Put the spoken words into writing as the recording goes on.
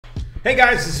Hey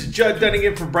guys, this is Judd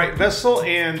Dunnigan from Bright Vessel,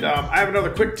 and I have another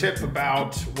quick tip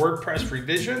about WordPress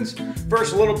revisions.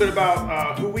 First, a little bit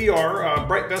about who we are.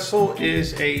 Bright Vessel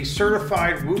is a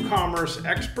certified WooCommerce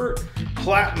expert,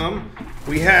 Platinum.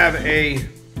 We have a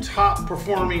top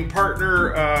performing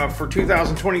partner for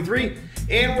 2023,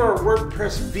 and we're a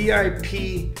WordPress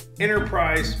VIP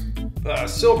Enterprise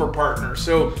Silver partner.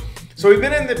 So we've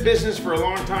been in the business for a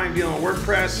long time dealing with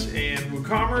WordPress and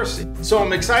WooCommerce. So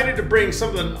I'm excited to bring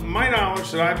some of my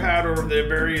knowledge that I've had over the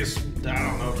various,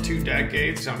 2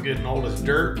 decades, I'm getting old as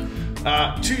dirt,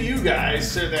 to you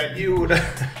guys so that you would,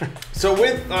 so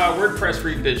with WordPress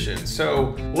revisions.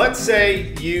 So let's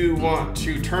say you want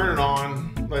to turn it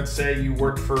on. Let's say you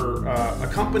work for a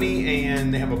company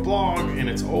and they have a blog and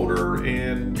it's older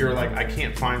and you're like, I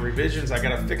can't find revisions. I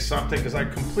gotta fix something because I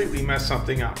completely messed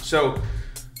something up. So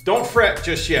don't fret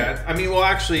just yet. I mean, well,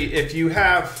 actually, if you're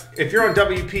on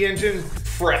WP Engine,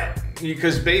 fret,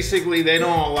 because basically they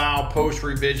don't allow post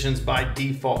revisions by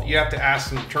default. You have to ask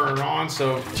them to turn it on.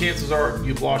 So chances are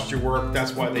you've lost your work.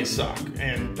 That's why they suck.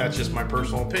 And that's just my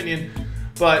personal opinion.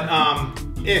 But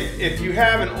if you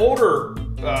have an older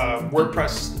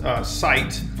WordPress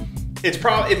site,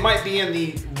 it might be in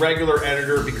the regular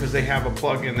editor because they have a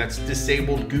plugin that's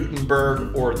disabled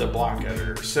Gutenberg or the block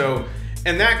editor. So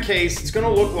in that case, it's going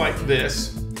to look like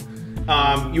this.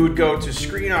 You would go to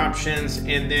screen options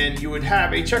and then you would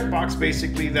have a checkbox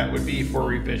basically that would be for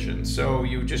revisions. So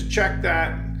you just check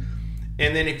that.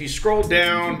 And then if you scroll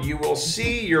down, you will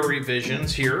see your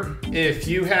revisions here. If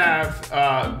you have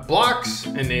blocks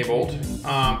enabled,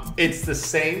 it's the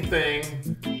same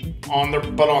thing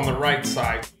but on the right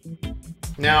side.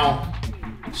 Now,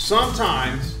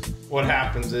 sometimes what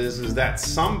happens is that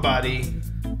somebody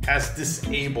has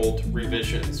disabled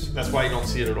revisions. That's why you don't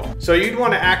see it at all. So you'd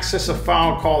want to access a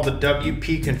file called the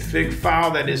WP config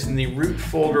file that is in the root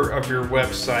folder of your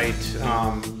website.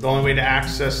 The only way to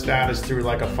access that is through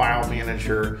like a file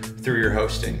manager through your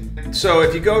hosting. So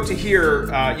if you go to here,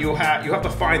 you have to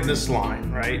find this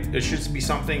line, right? There should be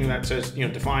something that says,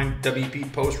 define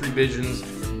WP post revisions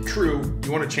true.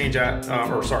 You want to change that,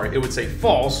 it would say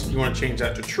false. You want to change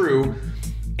that to true.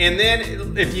 And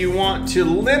then if you want to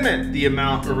limit the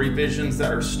amount of revisions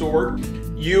that are stored,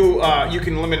 you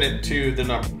can limit it to the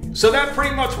number. So that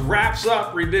pretty much wraps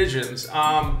up revisions.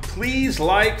 Please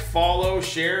like, follow,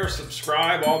 share,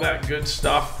 subscribe, all that good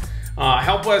stuff.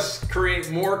 Help us create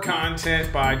more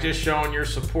content by just showing your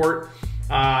support.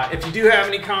 If you do have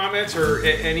any comments or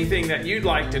anything that you'd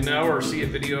like to know or see a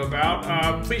video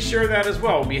about, please share that as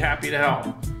well. We'll be happy to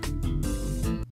help.